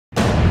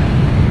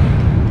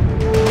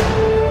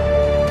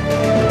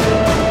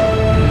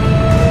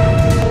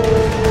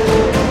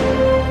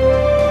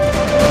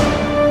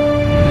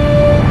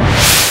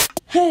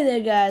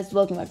guys,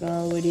 welcome back to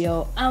another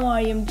video. I'm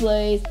Aryan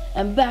Plays.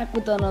 I'm back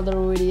with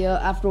another video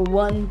after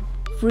one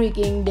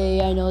freaking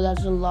day. I know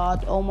that's a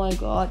lot. Oh my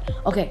god.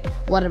 Okay,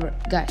 whatever,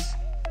 guys.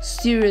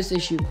 Serious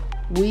issue.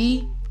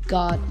 We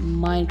got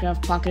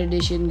Minecraft Pocket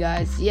Edition,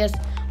 guys. Yes,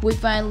 we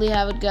finally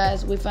have it,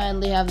 guys. We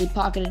finally have the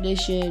Pocket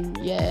Edition.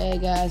 Yeah,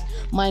 guys.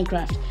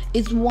 Minecraft.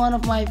 It's one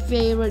of my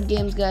favorite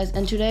games, guys.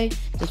 And today,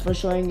 just for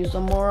showing you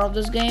some more of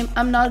this game,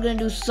 I'm not gonna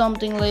do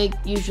something like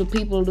usual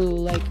people do,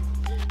 like,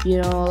 you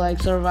know,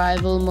 like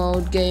survival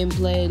mode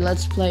gameplay,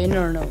 let's play.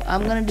 No,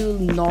 I'm gonna do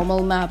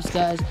normal maps,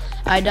 guys.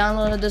 I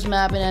downloaded this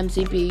map in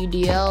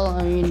MCPEDL.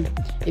 I mean,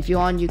 if you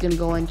want, you can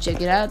go and check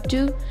it out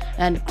too.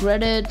 And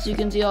credits, you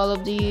can see all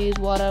of these,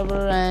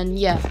 whatever. And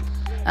yeah,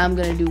 I'm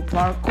gonna do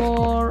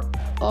parkour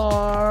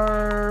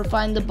or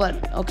find the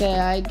button. Okay,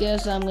 I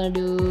guess I'm gonna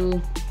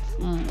do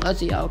let's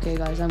see. Okay,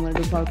 guys, I'm gonna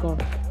do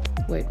parkour.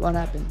 Wait, what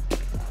happened?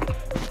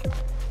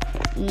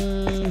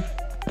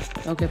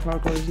 Okay,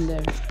 parkour isn't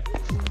there.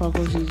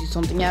 Parkour's easy.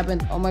 Something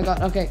happened. Oh my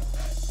god. Okay,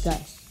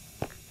 guys,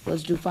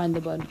 let's do find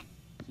the button.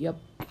 Yep,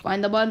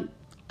 find the button.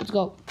 Let's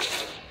go.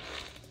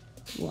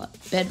 What?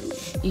 Bedroom.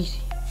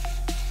 Easy.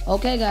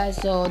 Okay, guys,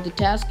 so the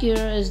task here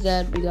is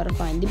that we gotta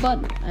find the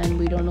button, and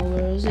we don't know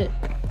where is it.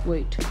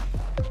 Wait.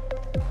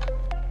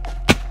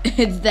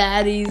 It's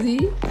that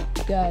easy,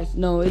 guys?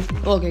 No, it's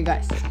okay,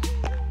 guys.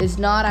 It's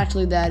not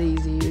actually that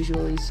easy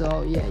usually.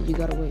 So yeah, you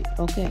gotta wait.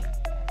 Okay.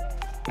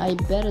 I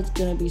bet it's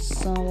gonna be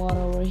somewhat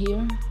over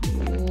here.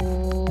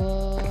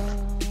 What?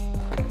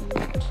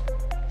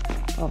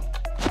 Oh,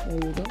 there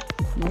you go.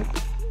 Nope.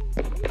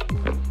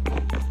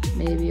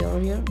 Maybe over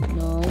here.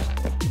 No.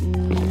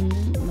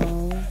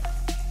 No.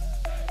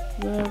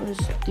 Where is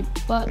the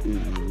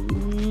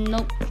button?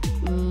 Nope.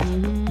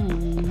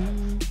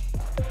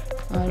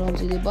 I don't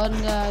see the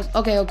button, guys.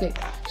 Okay.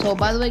 So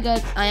by the way,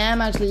 guys, I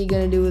am actually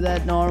gonna do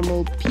that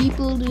normal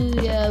people do,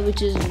 yeah,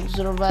 which is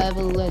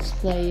survival let's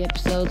play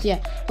episodes,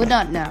 yeah, but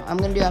not now. I'm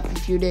gonna do after a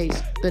few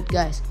days. But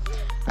guys,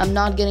 I'm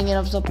not getting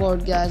enough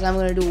support, guys. I'm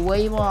gonna do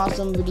way more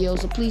awesome videos,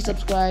 so please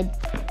subscribe.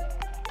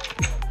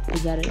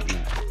 Is that it?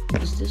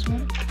 No. Is this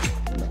one?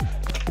 No.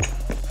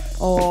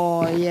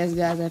 Oh yes,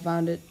 guys, I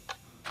found it.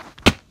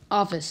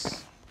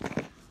 Office.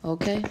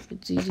 Okay,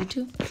 it's easy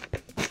too.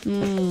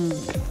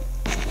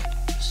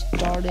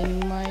 Starting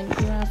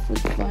Minecraft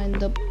with find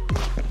the.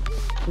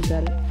 Is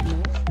that it?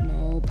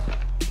 Nope.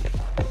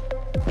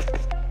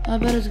 I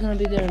bet it's gonna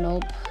be there.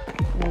 Nope.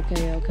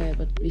 Okay,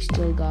 but we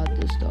still got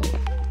this though.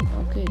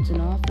 Okay, it's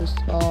an office.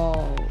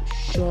 Oh,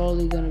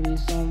 surely gonna be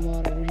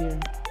somewhat over here.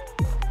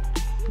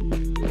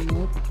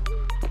 Nope.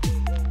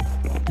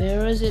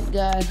 Where is it,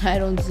 guys? I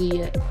don't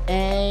see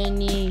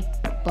any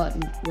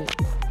button. Wait.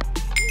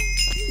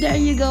 There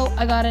you go.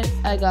 I got it.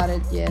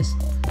 Yes.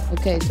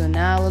 Okay, so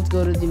now let's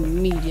go to the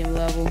medium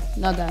level.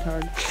 Not that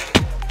hard.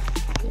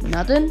 Okay,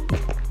 nothing?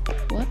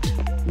 What?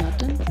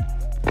 Nothing?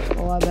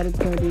 Oh, I bet it's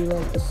gonna be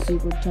like a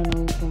secret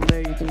tunnel from where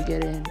you can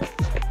get in.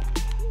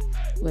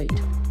 Wait.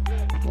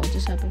 What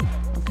just happened?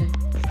 Okay.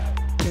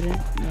 Get in?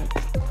 No.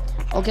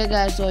 Okay,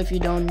 guys, so if you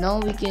don't know,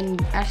 we can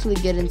actually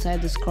get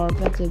inside this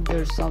carpet if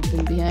there's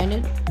something behind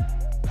it.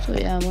 So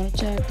yeah, I'm gonna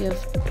check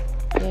if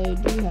they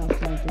do have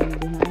something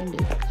behind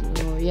it.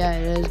 So yeah,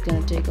 it is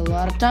gonna take a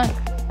lot of time.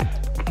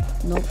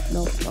 Nope.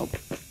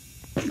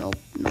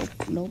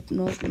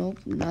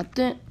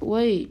 Nothing.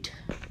 Wait.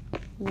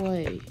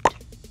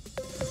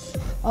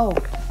 Oh,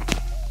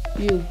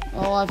 you.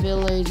 Oh, I feel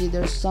lazy.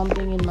 There's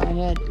something in my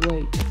head.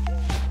 Wait.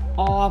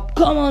 Oh,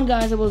 come on,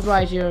 guys. It was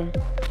right here.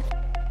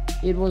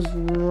 It was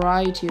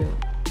right here.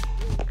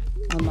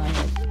 On my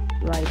head.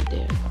 Right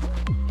there.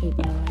 Hit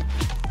my right.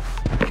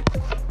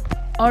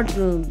 Art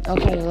room.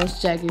 Okay, let's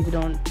check if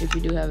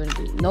you do have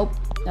anything. Nope.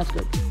 That's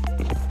good.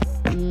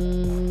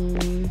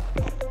 Nope.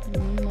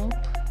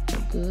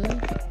 Good.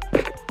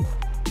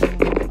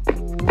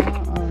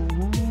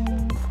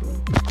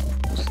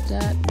 What's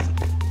that?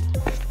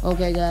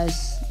 Okay, guys.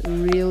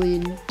 Really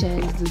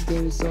intense. This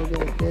game is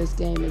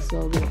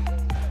so good.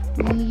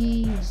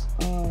 Leaves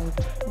art.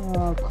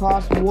 Oh,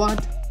 cost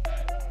what?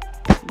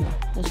 No,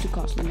 that's too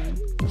costly, man.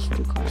 That's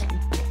too costly.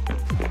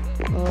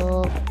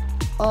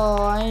 Oh,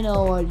 I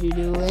know what you're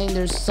doing.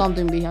 There's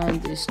something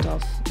behind this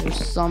stuff.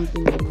 There's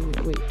something.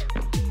 Wait.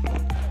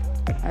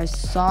 I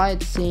saw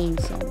it saying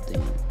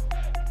something.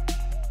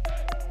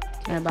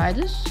 Can I buy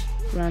this?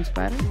 Grand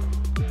spider?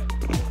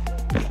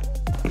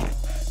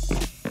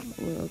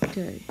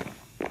 Okay.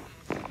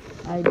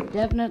 I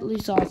definitely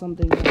saw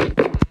something.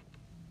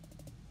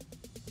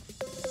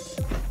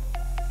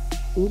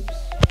 Oops.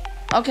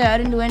 Okay, I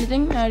didn't do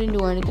anything.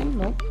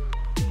 Nope.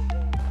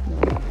 No.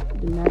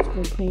 The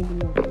magical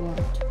painting of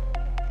what?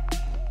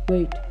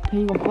 Wait,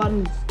 painting of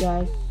buttons,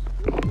 guys.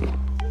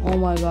 Oh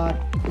my god,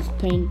 it's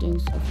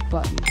paintings of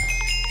buttons.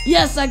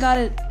 Yes, I got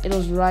it. It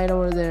was right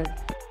over there.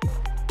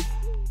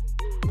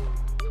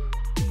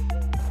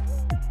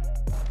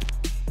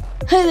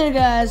 Hey there,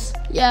 guys.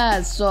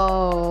 Yeah,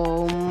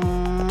 so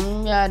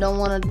yeah, I don't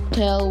want to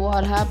tell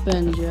what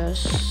happened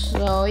just.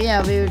 So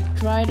yeah, we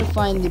tried to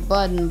find the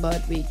button,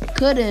 but we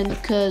couldn't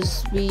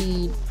because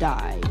we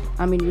died.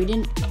 I mean, we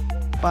didn't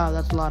Wow,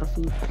 that's a lot of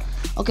food.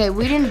 Okay,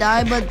 we didn't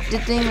die, but the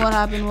thing what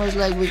happened was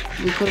like we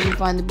couldn't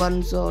find the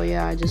button, so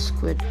yeah, I just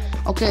quit.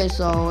 Okay,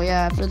 so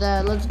yeah, after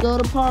that, let's go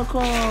to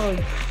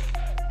parkour.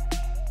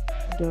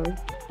 Dirt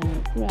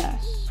and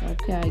grass.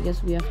 Okay, I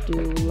guess we have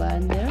to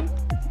land there.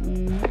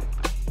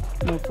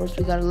 No, first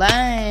we gotta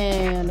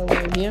land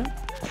over here.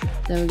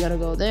 Then we gotta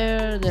go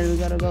there. Then we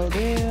gotta go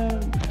there.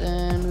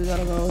 Then we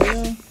gotta go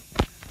here.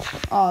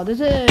 Oh,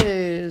 this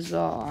is...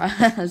 Oh,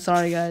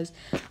 sorry guys.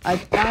 I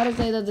try to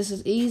say that this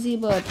is easy,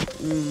 but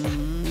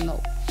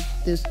no.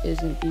 This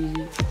isn't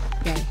easy.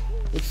 Guys,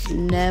 it's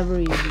never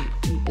easy.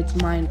 It's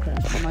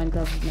Minecraft.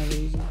 Minecraft is never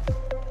easy.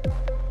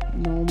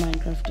 No,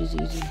 Minecraft is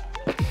easy.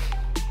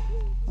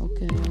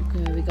 Okay,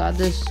 we got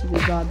this. We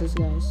got this,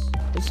 guys.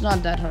 It's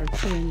not that hard,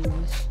 but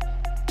anyways.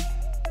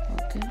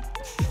 Okay.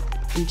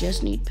 We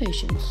just need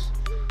patience.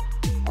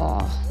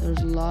 Oh, there's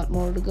a lot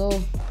more to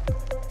go.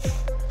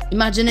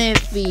 Imagine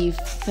if we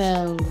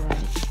fell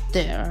right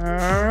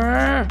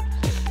there.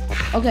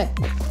 Okay,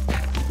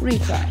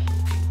 retry.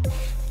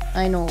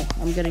 I know,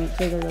 I'm getting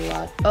triggered a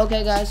lot.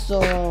 Okay, guys,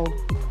 so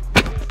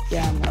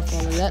yeah, I'm gonna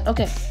follow that.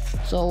 Okay,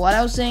 so what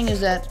I was saying is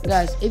that,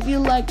 guys, if you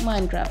like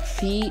Minecraft,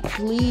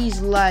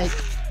 please like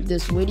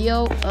this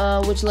video,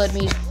 which let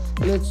me,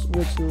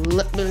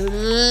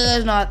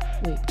 not,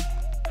 wait,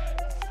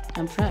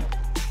 I'm trapped.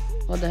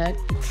 What the heck?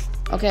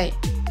 Okay,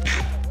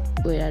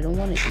 wait, I don't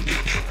want to eat.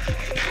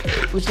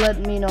 Which let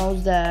me know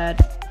that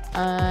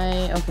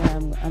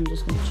I'm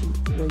just gonna cheat.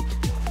 Wait,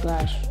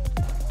 flash,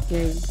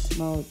 game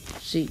mode,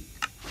 C.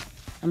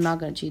 I'm not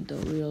gonna cheat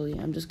though, really.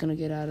 I'm just gonna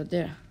get out of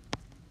there.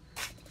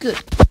 Good.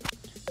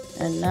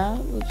 And now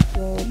let's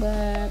go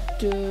back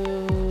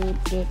to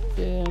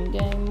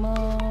game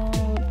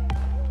mode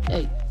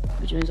 8,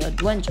 which means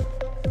adventure.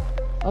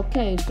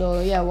 Okay,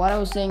 so yeah, what I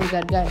was saying is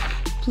that, guys,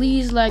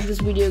 please like this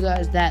video,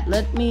 guys. That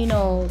lets me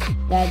know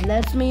that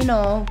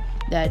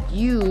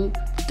you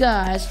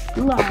guys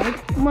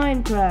like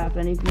Minecraft,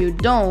 and if you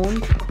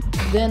don't,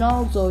 then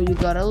also you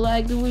gotta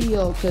like the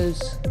video,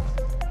 cause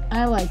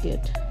I like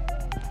it.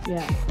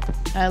 Yeah,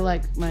 I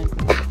like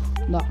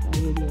Minecraft, not my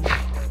videos.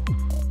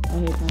 I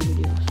hate my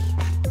videos.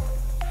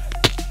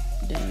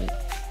 Dang it.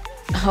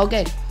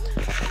 Okay,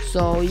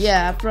 so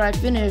yeah, after I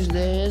finish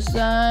this,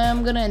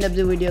 I'm gonna end up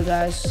the video,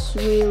 guys.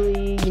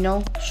 Really,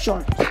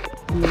 short.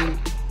 I mean,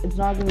 it's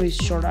not gonna be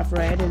short after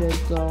I edit it,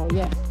 so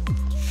yeah.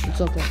 It's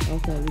okay.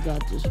 Okay, we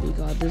got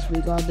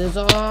this.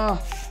 Oh!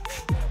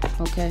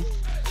 Okay.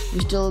 We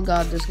still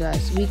got this,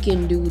 guys. We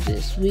can do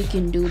this. We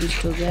can do this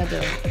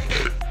together.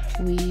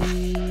 We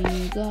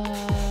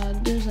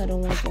got this. I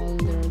don't want to fall in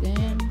there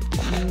again.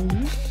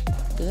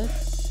 Good.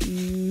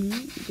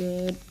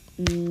 Good.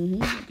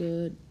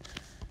 Good.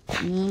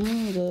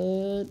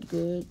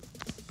 Good.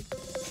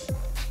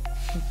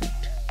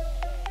 Perfect.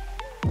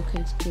 Okay,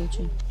 it's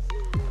glitching.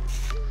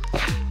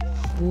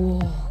 Whoa,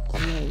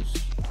 close.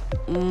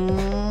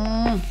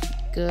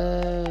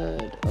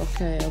 Good.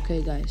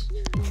 Okay, guys.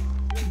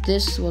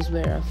 This was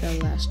where I fell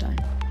last time.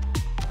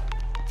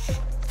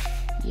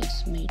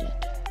 Yes, made it.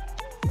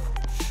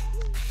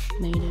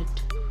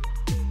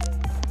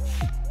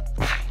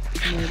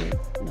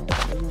 No,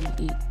 I want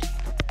to eat.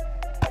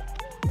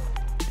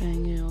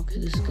 Dang it. Okay,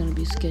 this is gonna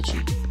be sketchy.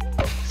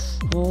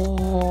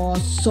 Oh,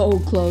 so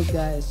close,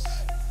 guys.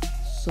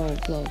 So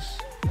close.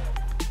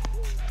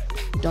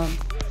 Done.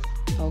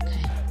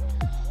 Okay.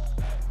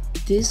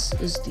 This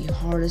is the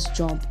hardest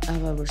jump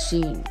I've ever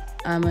seen.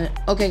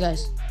 Okay,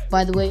 guys,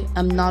 by the way,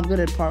 I'm not good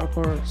at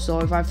parkour, so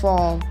if I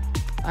fall,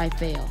 I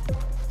fail.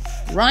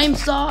 Rhyme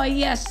saw,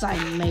 yes, I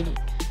made it.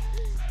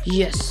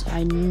 Yes,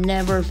 I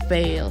never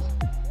fail,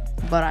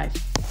 but I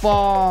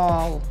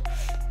fall.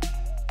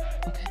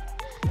 Okay,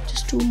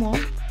 just 2 more.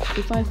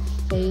 If I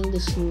fail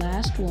this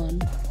last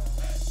one,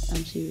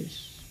 I'm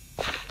serious.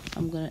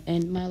 I'm gonna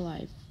end my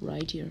life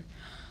right here.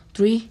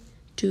 3,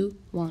 2,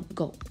 1,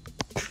 go.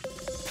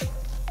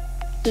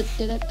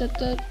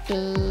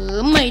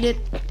 Made it,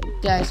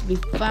 guys. We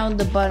found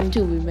the button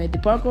too. We made the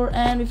parkour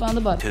and we found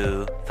the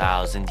button.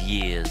 2,000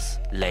 years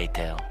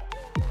later.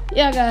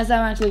 Yeah, guys,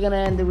 I'm actually gonna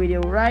end the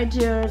video right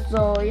here.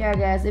 So yeah,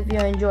 guys, if you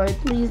enjoyed,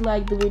 please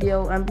like the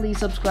video and please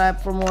subscribe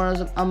for more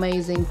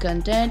amazing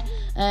content.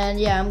 And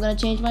yeah, I'm gonna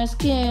change my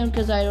skin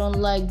because I don't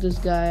like this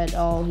guy at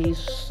all. He's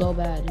so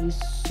bad. He's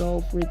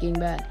so freaking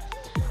bad.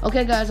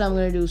 Okay, guys, I'm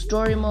gonna do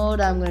story mode.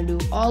 I'm gonna do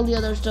all the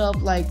other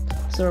stuff like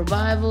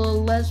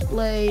survival, let's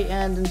play,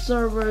 and then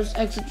servers,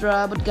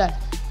 etc. But guys,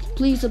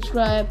 please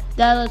subscribe.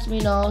 That lets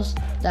me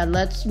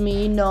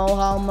know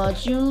how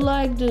much you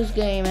like this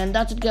game. And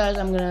that's it, guys.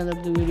 I'm gonna end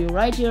up the video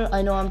right here.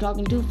 I know I'm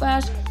talking too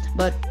fast,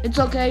 but it's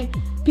okay.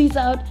 Peace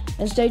out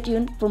and stay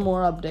tuned for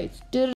more updates.